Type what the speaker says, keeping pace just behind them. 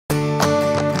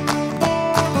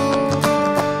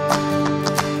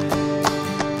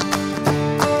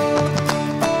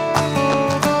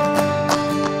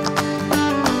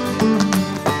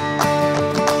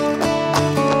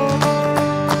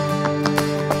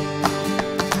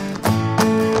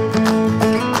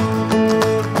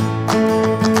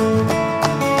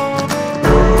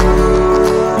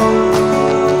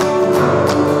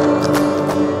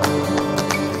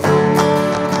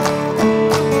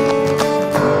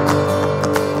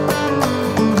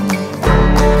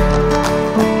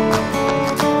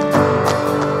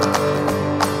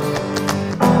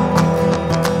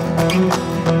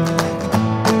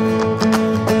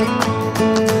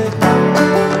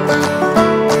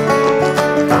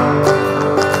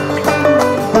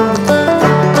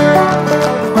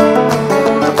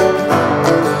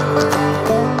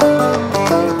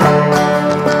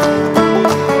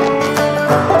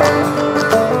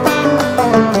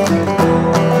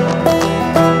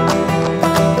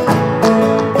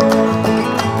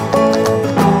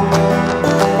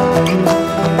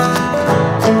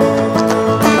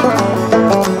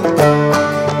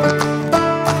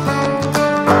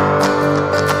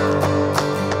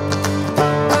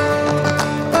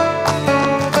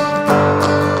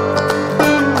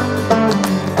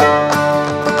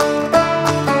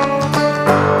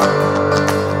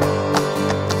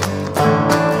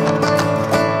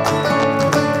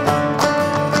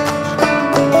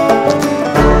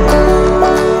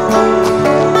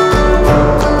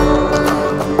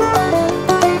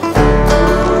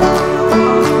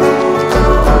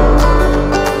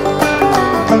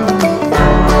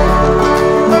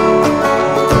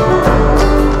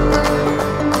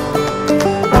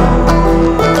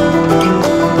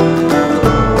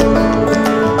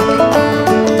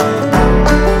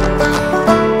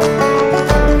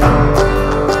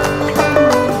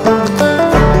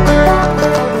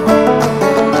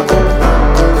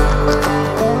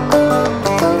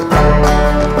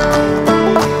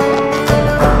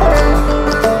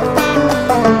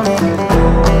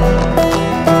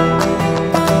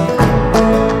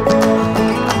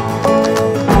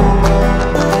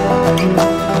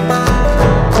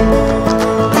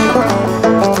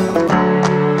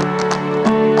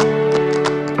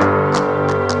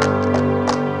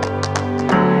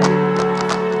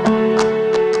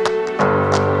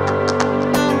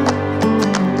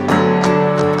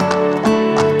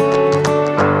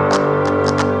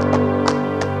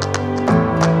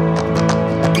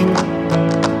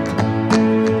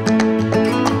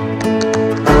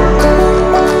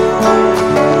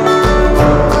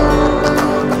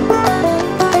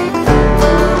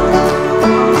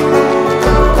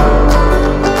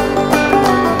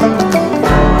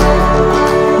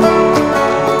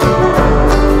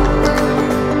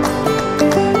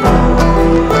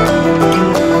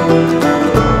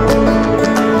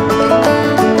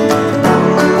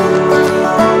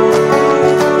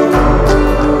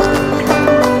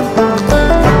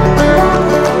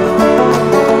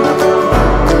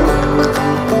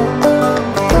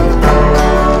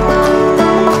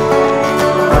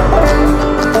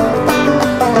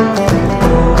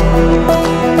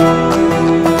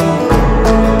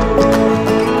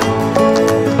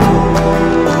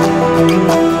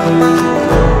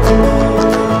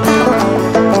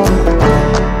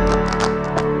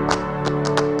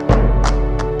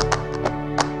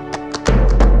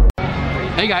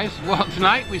guys, well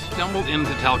tonight we stumbled into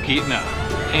Talkeetna,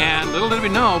 and little did we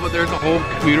know, but there's a whole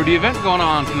community event going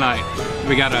on tonight.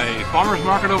 We got a farmer's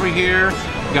market over here,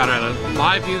 we got a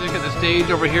live music at the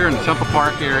stage over here in the Temple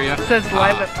Park area. It says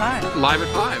live at 5. Live at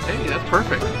 5, hey, that's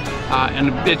perfect.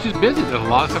 And it's just busy, there's a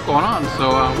lot of stuff going on,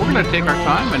 so we're going to take our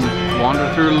time and wander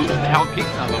through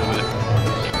Talkeetna a little bit.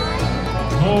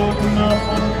 Loading up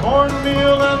on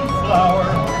cornmeal and flour,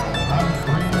 I'm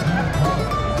freezing cold.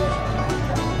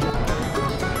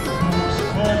 Those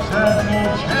folks have no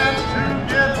chance to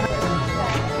get.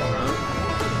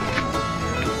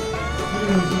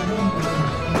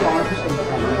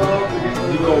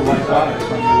 You go right by it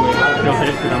on your way out. You'll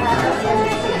hit it on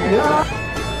there.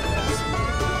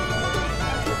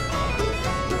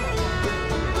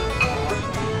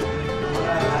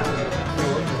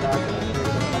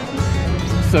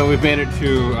 So we've made it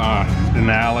to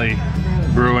Denali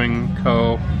Brewing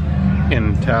Co.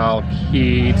 in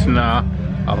Talkeetna,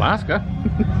 Alaska.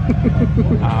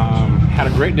 Had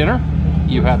a great dinner.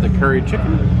 You had the curried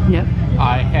chicken. Yep.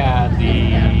 I had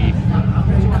the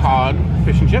cod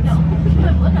fish and chips.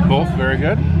 Both very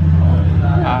good.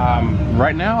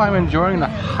 Right now I'm enjoying the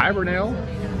Hibernale.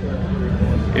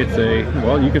 It's a,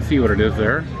 well, you can see what it is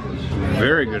there.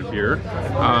 Very good beer.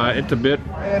 It's a bit,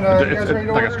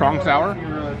 it's like a strong sour.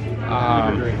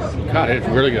 God, it's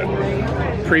really good.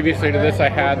 Previously to this, I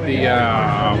had the,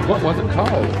 what was it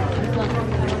called?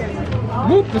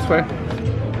 Whoop, this way.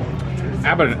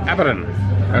 Abaddon.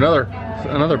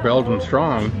 Another Belgian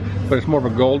strong, but it's more of a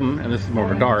golden, and this is more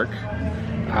of a dark.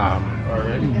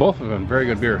 Both of them very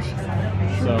good beers.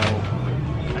 So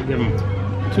I give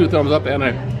them 2 thumbs up, and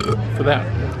for that.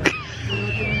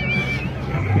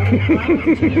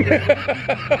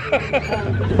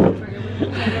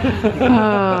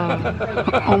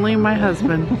 Only my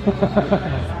husband.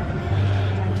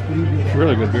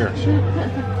 Really good beer.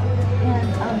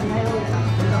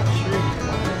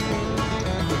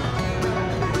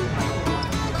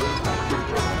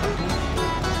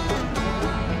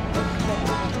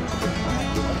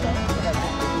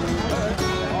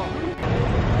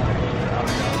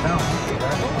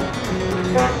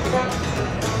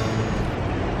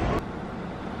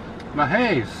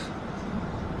 Mahays.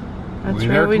 That's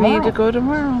where we need to go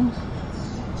tomorrow.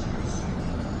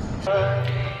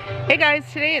 Hey guys,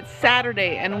 today it's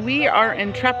Saturday and we are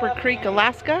in Trapper Creek,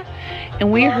 Alaska,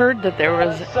 and we heard that there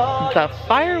was the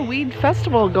Fireweed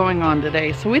Festival going on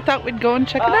today, so we thought we'd go and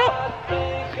check it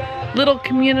out. Little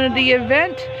community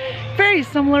event, very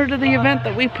similar to the event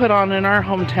that we put on in our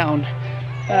hometown.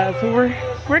 So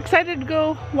we're excited to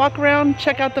go walk around,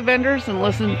 check out the vendors, and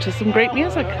listen to some great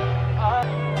music.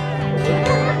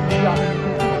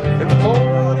 And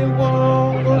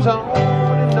 41 goes on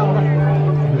and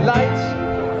on. Lights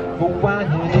go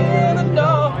winding in the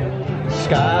dark. The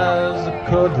skies are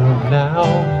colored now.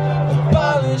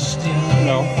 Abolished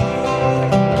No.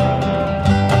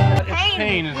 Pain.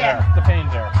 Pain is there. The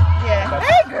pain's there. Yeah.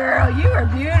 Hey girl, you are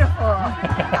beautiful.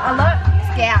 I love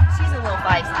Scout. She's a little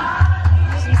feisty.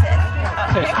 She said,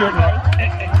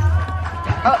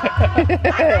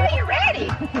 I know you're ready.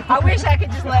 I wish I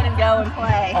could just let him go and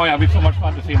play. Oh yeah, it'd be so much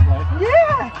fun to see him play.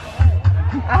 Yeah.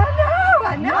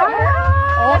 I know.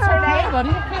 Oh, what's her name,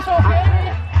 buddy? Kiss old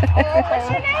baby. What's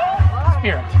your name?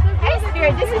 Spirit. Hey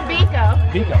Spirit, this is Biko.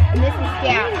 Biko. And this is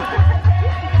Scout.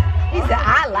 He said,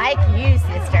 I like you,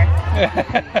 sister.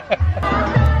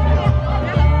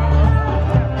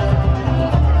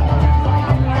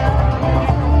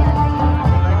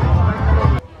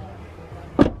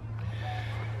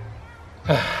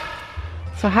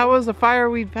 So how was the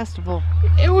Fireweed Festival?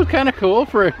 It was kind of cool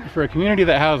for a community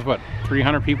that has, what,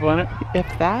 300 people in it? If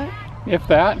that? If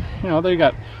that. You know, they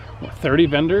got 30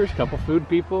 vendors, a couple food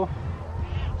people,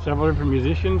 several different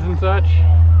musicians and such.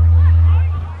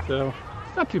 So,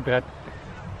 it's not too bad.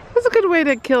 It's a good way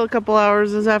to kill a couple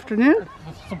hours this afternoon.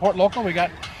 Support local. We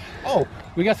got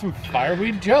some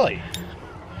fireweed jelly,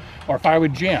 or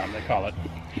fireweed jam they call it,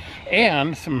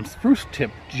 and some spruce tip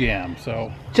jam.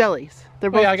 So jellies. They're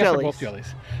both I guess jellies. they're both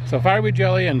jellies. So fireweed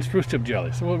jelly and spruce tip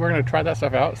jelly. So we're gonna try that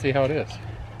stuff out, see how it is.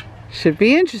 Should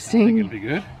be interesting. I think it'll be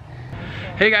good.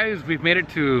 Hey guys, we've made it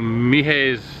to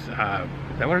Mahays. Is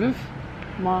that what it is?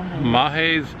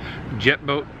 Mahays Jet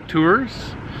Boat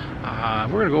Tours. We're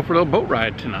gonna go for a little boat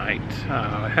ride tonight.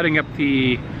 Heading up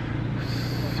the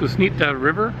Susitna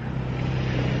River,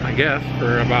 I guess,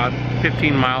 for about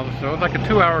 15 miles or so. It's like a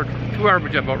two-hour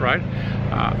jet boat ride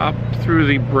up through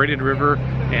the braided river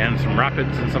and some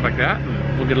rapids and stuff like that.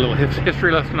 And we'll get a little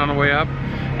history lesson on the way up.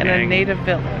 And a native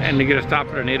village. And to get a stop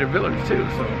at a native village too,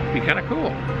 so it'll be kind of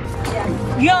cool.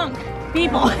 Young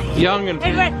people. Young and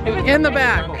in the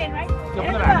back. Go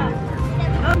in the back.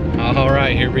 All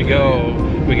right, here we go.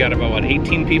 We got about, what,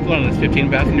 18 people on this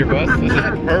 15-passenger bus? This is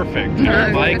perfect.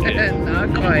 I like it. Not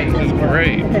quite. This is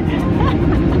great.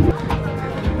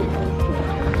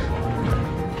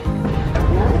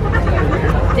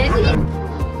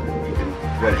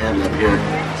 Red handle up here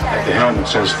at the helmet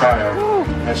says fire.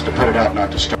 That's to put it out,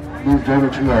 not to start. Moved over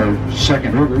to our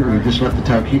second river. We just left the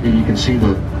Talkeetna. You can see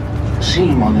the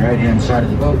seam on the right-hand side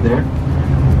of the boat there.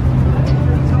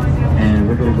 And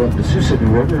we're going to go up the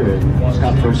Susitna River and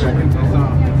stop for a second.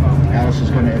 Alice is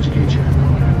going to educate you.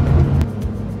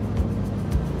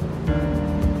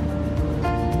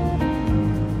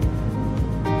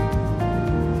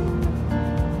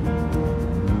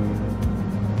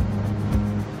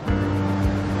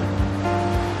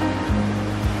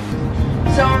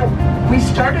 So we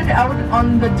started out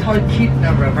on the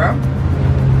Talkeetna River,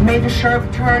 made a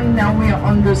sharp turn, now we are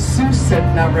on the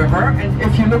Susitna River, and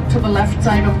if you look to the left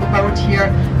side of the boat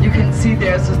here, you can see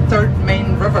there's a third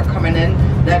main river coming in,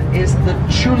 that is the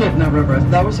Talkeetna River.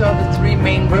 Those are the three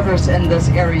main rivers in this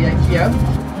area here.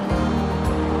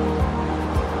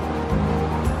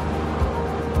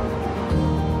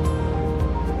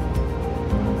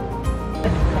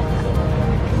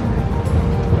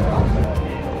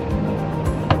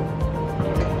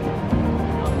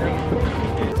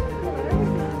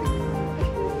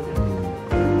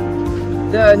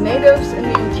 The natives in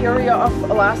the interior of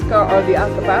Alaska are the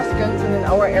Athabascans, and in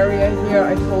our area here,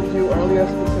 I told you earlier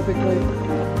specifically,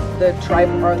 the tribe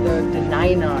are the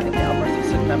Denali in the upper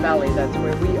Susitna Valley. That's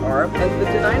where we are. And the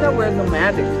Denali were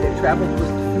nomadic. They traveled with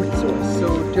the food source.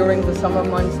 So during the summer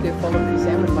months, they followed the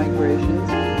salmon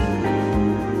migrations.